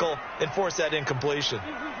physical and force that incompletion.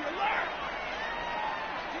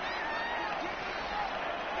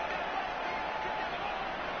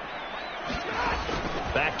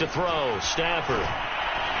 Back to throw, Stafford.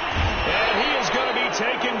 And he is going to be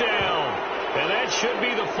taken down. And that should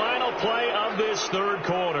be the final play of this 3rd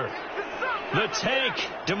quarter. The tank,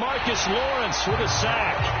 DeMarcus Lawrence with a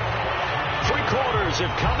sack. 3 quarters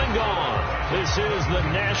have come and gone. This is the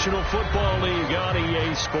National Football League on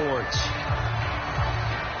EA Sports.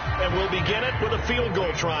 And we'll begin it with a field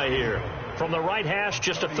goal try here. From the right hash,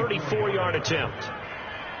 just a 34-yard attempt.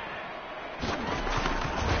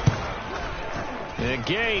 And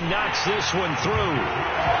Gay knocks this one through.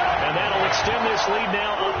 And that'll extend this lead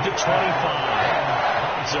now up to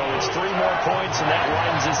 25. So it's 3 more points, and that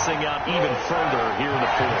widens this thing out even further here in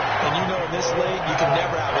the 4th. And you know in this league, you can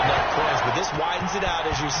never have enough points. But this widens it out,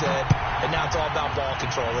 as you said. And now it's all about ball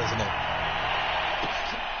control, isn't it?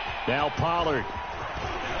 Now Pollard.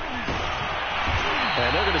 And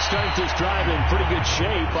they're going to start this drive in pretty good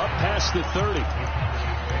shape up past the 30.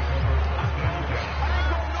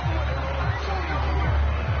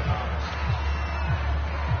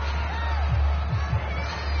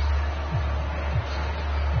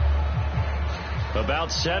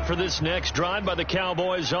 About set for this next drive by the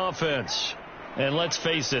Cowboys offense. And let's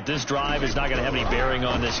face it, this drive is not going to have any bearing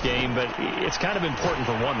on this game, but it's kind of important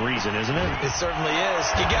for one reason, isn't it? It certainly is.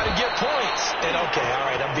 You got to get points. And okay, all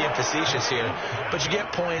right, I'm being facetious here. But you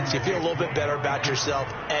get points, you feel a little bit better about yourself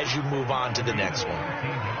as you move on to the next one.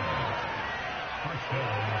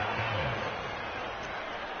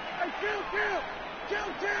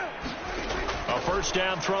 A first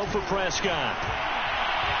down throw for Prescott.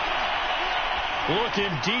 Looking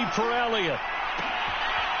deep for Elliott.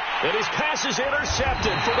 And his pass is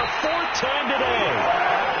intercepted for the 4th time today.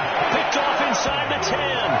 Picked off inside the 10.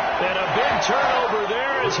 And a big turnover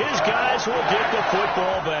there as his guys will get the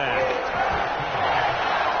football back.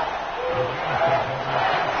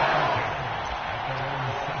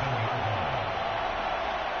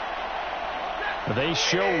 They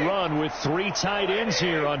show run with 3 tight ends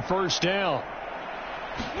here on first down.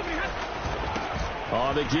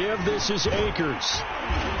 On the give, this is Akers.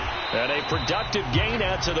 And a productive gain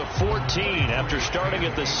out to the 14 after starting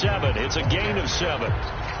at the 7. It's a gain of 7.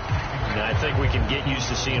 And I think we can get used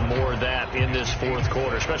to seeing more of that in this 4th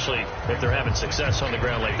quarter, especially if they're having success on the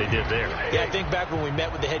ground like they did there. Yeah, I think back when we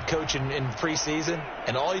met with the head coach in preseason,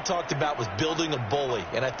 and all he talked about was building a bully.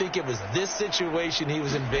 And I think it was this situation he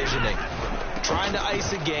was envisioning. Trying to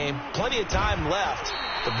ice a game, plenty of time left,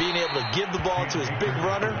 but being able to give the ball to his big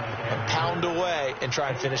runner and pound away and try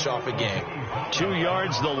and finish off a game. 2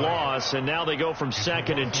 yards the loss, and now they go from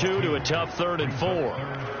 2nd and 2 to a tough 3rd and 4.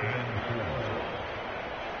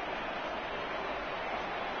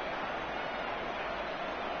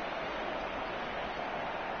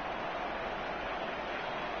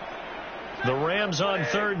 The Rams on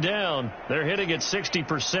 3rd down. They're hitting at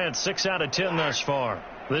 60%, 6 out of 10 thus far.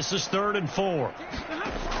 This is 3rd and 4.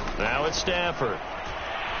 Now it's Stafford.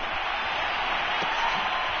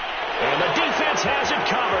 And the defense has it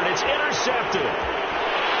covered. It's intercepted.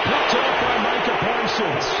 Picked off by Micah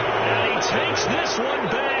Parsons. And he takes this one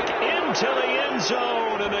back into the end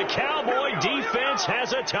zone. And the Cowboy defense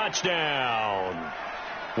has a touchdown.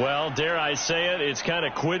 Well, dare I say it, it's kind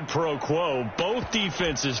of quid pro quo. Both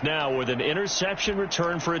defenses now with an interception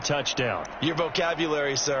return for a touchdown. Your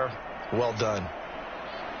vocabulary, sir. Well done.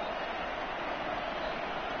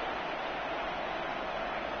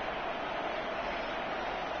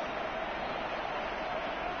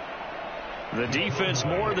 The defense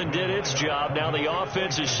more than did its job. Now the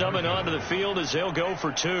offense is summoned onto the field as they'll go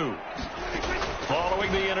for 2.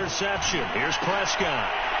 Following the interception, here's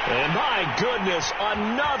Prescott. And my goodness,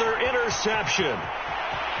 another interception.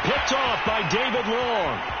 Picked off by David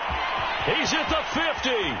Long. He's at the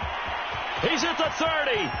 50. He's at the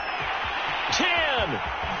 30. 10.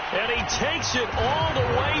 And he takes it all the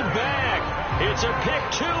way back. It's a pick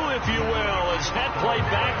 2, if you will, as that play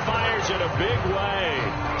backfires in a big way.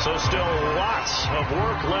 So still lots of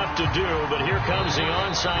work left to do, but here comes the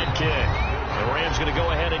onside kick. The Rams going to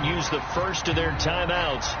go ahead and use the first of their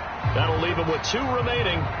timeouts. That'll leave them with 2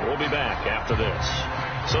 remaining. We'll be back after this.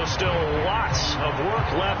 So still lots of work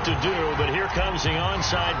left to do, but here comes the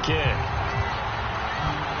onside kick.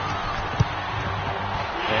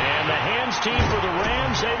 And the hands team for the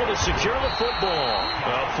Rams able to secure the football.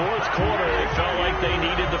 Fourth quarter, it felt like they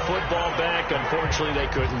needed the football back. Unfortunately, they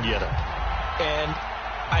couldn't get it. And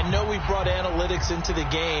I know we brought analytics into the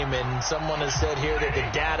game, and someone has said here that the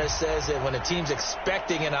data says that when a team's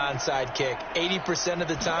expecting an onside kick, 80% of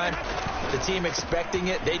the time, the team expecting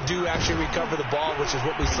it, they do actually recover the ball, which is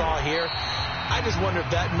what we saw here. I just wonder if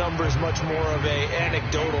that number is much more of a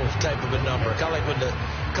anecdotal type of a number. Kind of like when the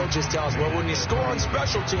coaches tell us, well, when you score on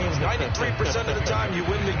special teams, 93% of the time you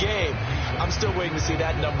win the game. I'm still waiting to see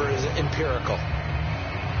that number is empirical.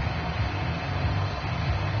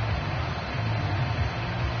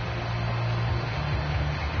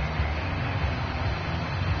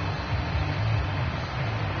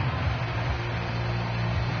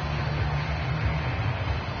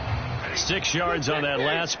 Six yards on that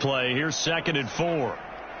last play. Here's 2nd and 4.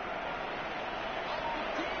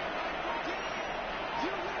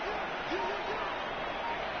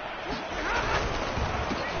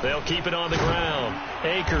 They'll keep it on the ground.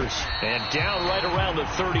 Akers, and down right around the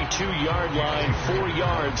 32-yard line. 4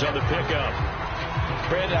 yards on the pickup.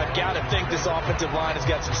 Brandon, I've got to think this offensive line has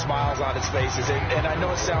got some smiles on its faces. And I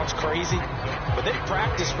know it sounds crazy, but they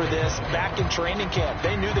practiced for this back in training camp.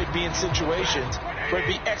 They knew they'd be in situations where there'd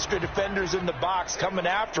be extra defenders in the box coming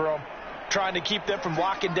after them, trying to keep them from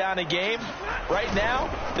locking down a game. Right now,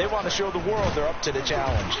 they want to show the world they're up to the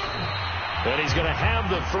challenge. And he's going to have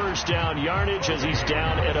the first down yardage as he's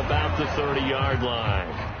down at about the 30-yard line.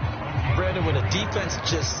 Brandon, when a defense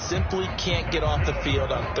just simply can't get off the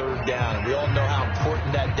field on 3rd down, and we all know how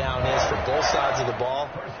important that down is for both sides of the ball,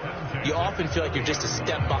 you often feel like you're just a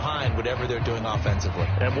step behind whatever they're doing offensively.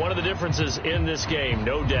 And one of the differences in this game,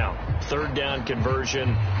 no doubt, 3rd down conversion,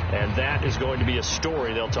 and that is going to be a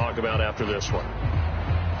story they'll talk about after this one.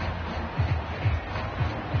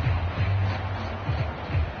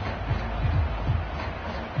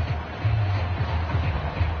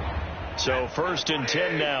 So 1st and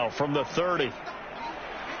 10 now from the 30.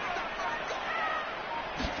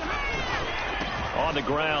 On the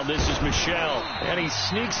ground, this is Michel. And he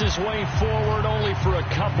sneaks his way forward only for a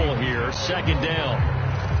couple here. 2nd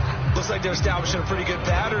down. Looks like they're establishing a pretty good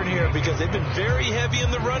pattern here because they've been very heavy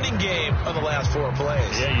in the running game on the last 4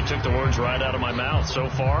 plays. Yeah, you took the words right out of my mouth. So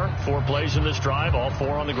far, 4 plays in this drive, all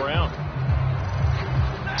 4 on the ground.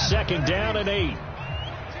 2nd down and 8.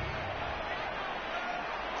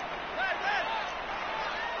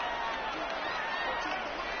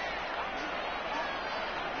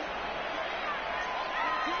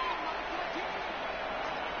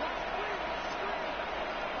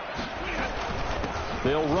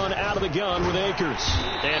 They'll run out of the gun with Akers.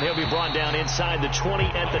 And he'll be brought down inside the 20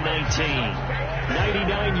 at the 19.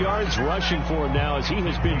 99 yards rushing for him now as he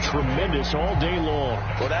has been tremendous all day long.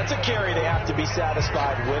 Well, that's a carry they have to be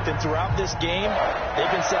satisfied with. And throughout this game,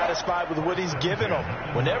 they've been satisfied with what he's given them.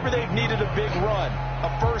 Whenever they've needed a big run, a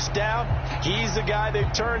 1st down, he's the guy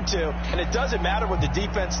they've turned to. And it doesn't matter what the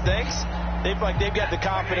defense thinks. They've got the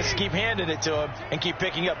confidence to keep handing it to him and keep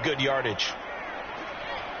picking up good yardage.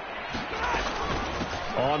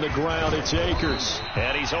 On the ground, it's Akers.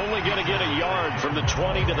 And he's only going to get a yard from the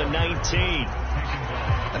 20 to the 19.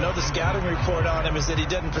 I know the scouting report on him is that he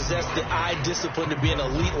doesn't possess the eye discipline to be an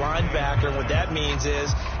elite linebacker. And what that means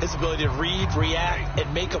is his ability to read, react,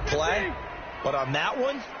 and make a play. But on that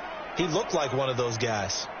one, he looked like one of those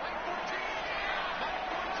guys.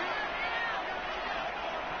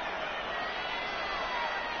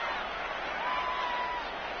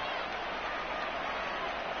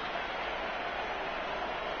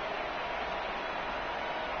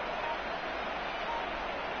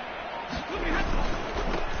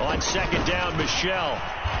 On 2nd down, Michel.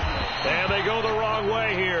 And they go the wrong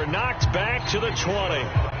way here. Knocked back to the 20.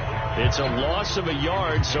 It's a loss of a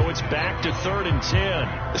yard, so it's back to 3rd and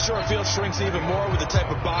 10. The short field shrinks even more with the type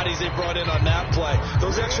of bodies they brought in on that play.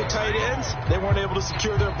 Those extra tight ends, they weren't able to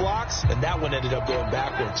secure their blocks, and that one ended up going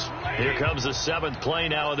backwards. Here comes the 7th play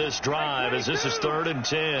now of this drive as this is 3rd and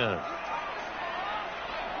 10.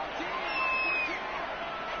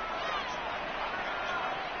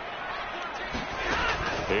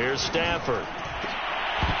 Here's Stafford.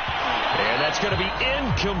 And that's going to be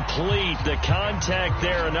incomplete. The contact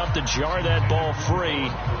there enough to jar that ball free,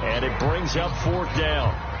 and it brings up 4th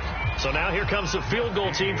down. So now here comes the field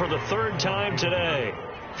goal team for the 3rd time today.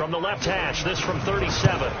 From the left hash, this from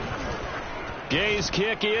 37. Gay's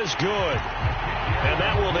kick is good. And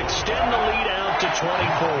that will extend the lead out to 24.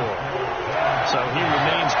 So he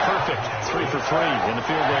remains perfect, 3 for 3 in the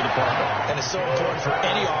field goal department. And it's so important for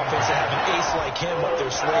any offense to have an ace like him up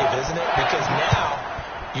their sleeve, isn't it? Because now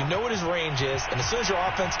you know what his range is, and as soon as your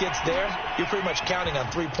offense gets there, you're pretty much counting on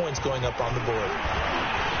 3 points going up on the board.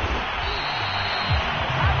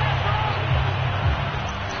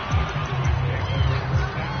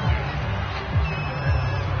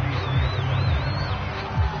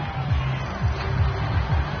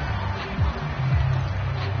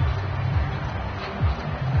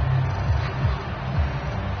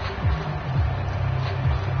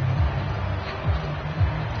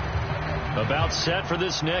 About set for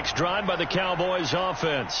this next drive by the Cowboys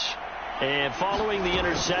offense. And following the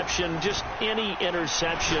interception, just any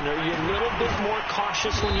interception, are you a little bit more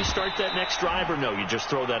cautious when you start that next drive, or no, you just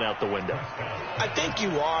throw that out the window? I think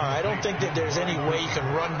you are. I don't think that there's any way you can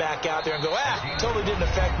run back out there and go, totally didn't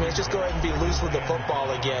affect me. Let's just go ahead and be loose with the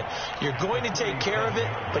football again. You're going to take care of it,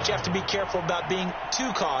 but you have to be careful about being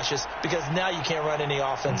too cautious because now you can't run any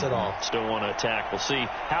offense at all. Still want to attack. We'll see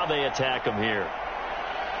how they attack them here.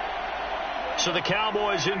 So the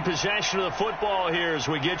Cowboys in possession of the football here as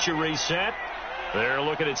we get you reset. They're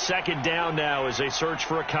looking at 2nd down now as they search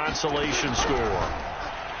for a consolation score.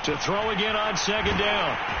 To throw again on 2nd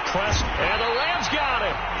down. Press, and the Rams got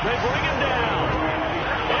it. They bring him down.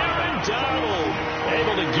 Aaron Donald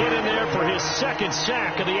able to get in there for his 2nd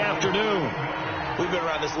sack of the afternoon. We've been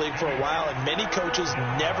around this league for a while, and many coaches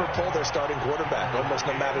never pull their starting quarterback, almost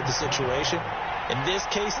no matter the situation. In this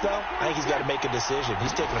case, though, I think he's got to make a decision.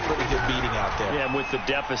 He's taking a pretty good beating out there. Yeah, with the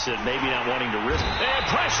deficit, maybe not wanting to risk. And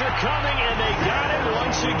pressure coming, and they got him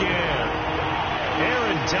once again.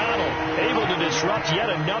 Aaron Donald able to disrupt yet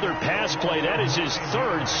another pass play. That is his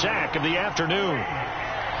 3rd sack of the afternoon.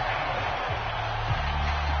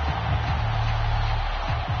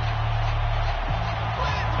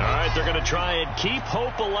 All right, they're going to try and keep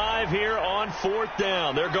hope alive here on 4th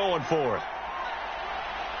down. They're going for it.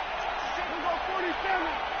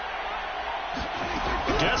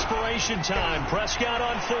 Desperation time. Prescott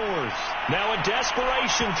on 4th. Now a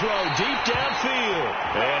desperation throw deep downfield.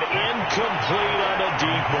 And incomplete on a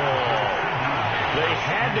deep ball. They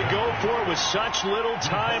had to go for it with such little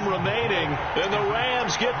time remaining. And the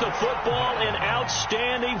Rams get the football in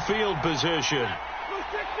outstanding field position.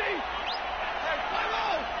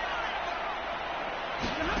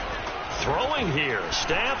 Throwing here,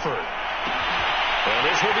 Stafford. And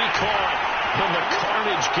this will be caught. And the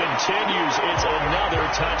carnage continues. It's another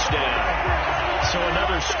touchdown. So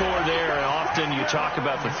another score there. Often you talk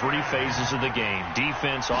about the 3 phases of the game.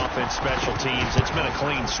 Defense, offense, special teams. It's been a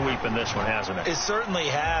clean sweep in this one, hasn't it? It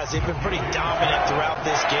certainly has. They've been pretty dominant throughout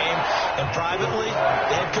this game. And privately,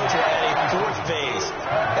 the head coach will add a 4th phase.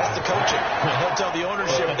 That's the coaching. He'll tell the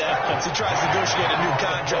ownership that as he tries to negotiate a new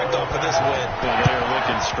contract off of this win. And they're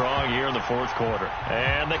looking strong here in the 4th quarter.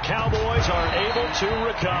 And the Cowboys are able to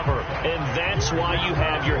recover. And that's why you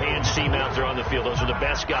have your hands team out there on the field. Those are the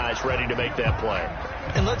best guys ready to make that play.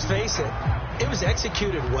 And let's face it, it was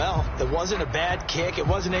executed well. It wasn't a bad kick. It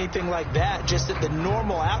wasn't anything like that. Just that the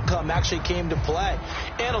normal outcome actually came to play.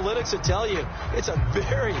 Analytics will tell you it's a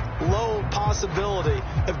very low possibility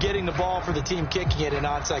of getting the ball for the team kicking it in an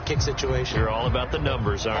onside kick situation. You're all about the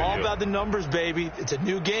numbers, aren't you? All about the numbers, baby. It's a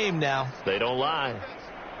new game now. They don't lie.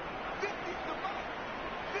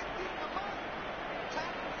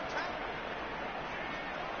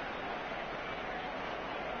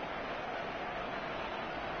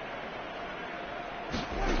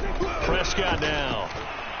 Prescott now.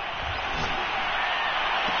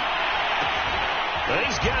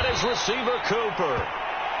 He's got his receiver, Cooper.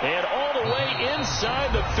 And all the way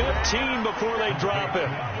inside the 15 before they drop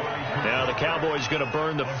him. Now the Cowboys going to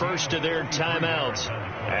burn the first of their timeouts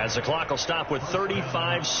as the clock will stop with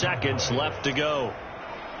 35 seconds left to go.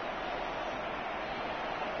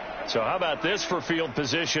 So how about this for field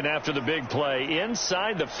position after the big play?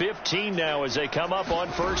 Inside the 15 now as they come up on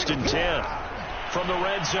 1st and 10. From the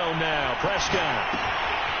red zone now,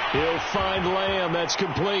 Prescott. He'll find Lamb. That's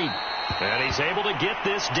complete. And he's able to get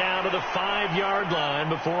this down to the 5-yard line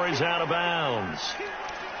before he's out of bounds.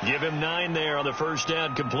 Give him 9 there on the first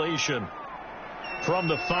down completion. From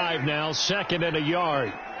the 5 now, 2nd and a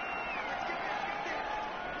yard.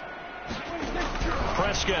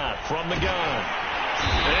 Prescott from the gun.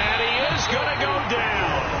 And he is going to go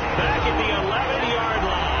down. Back at the 11-yard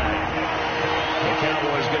line. The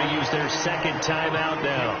Cowboys going to use their second timeout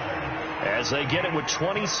now, as they get it with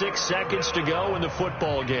 26 seconds to go in the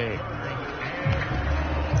football game.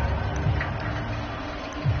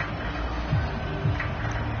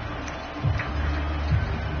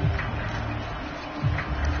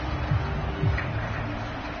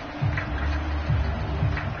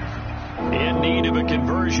 In need of a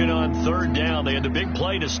conversion on 3rd down. They had the big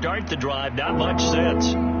play to start the drive. Not much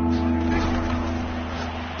sense.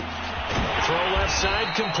 Throw left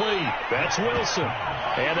side complete. That's Wilson.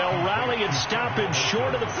 And they'll rally and stop him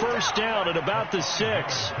short of the first down at about the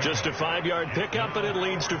 6. Just a 5-yard pickup, and it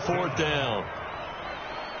leads to 4th down.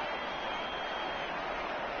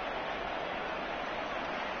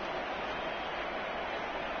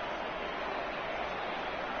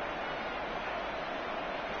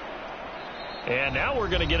 And now we're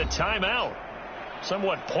going to get a timeout.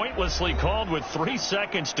 Somewhat pointlessly called with 3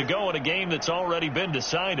 seconds to go in a game that's already been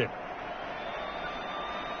decided.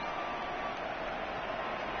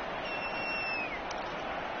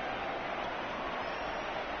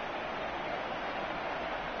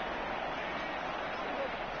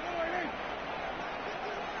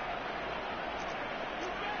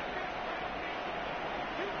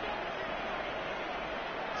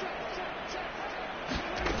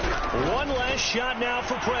 One last shot now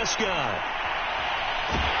for Prescott.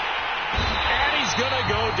 And he's going to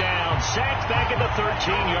go down. Sacked back at the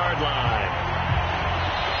 13-yard line.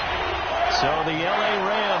 So the L.A.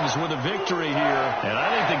 Rams with a victory here. And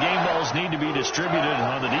I think the game balls need to be distributed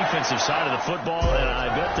on the defensive side of the football, and I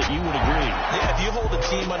bet that you would agree. Yeah, if you hold a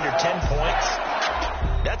team under 10 points,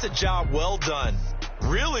 that's a job well done.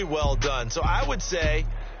 Really well done. So I would say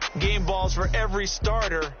game balls for every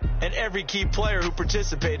starter and every key player who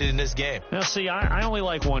participated in this game. Now, see, I only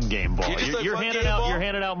like one game ball. You're handing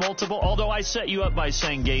out multiple. Although I set you up by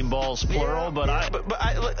saying game balls plural, yeah, but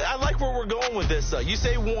I like where we're going with this. Though you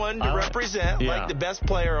say one to represent like the best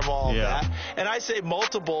player of all of that, and I say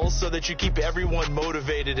multiples so that you keep everyone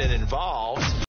motivated and involved.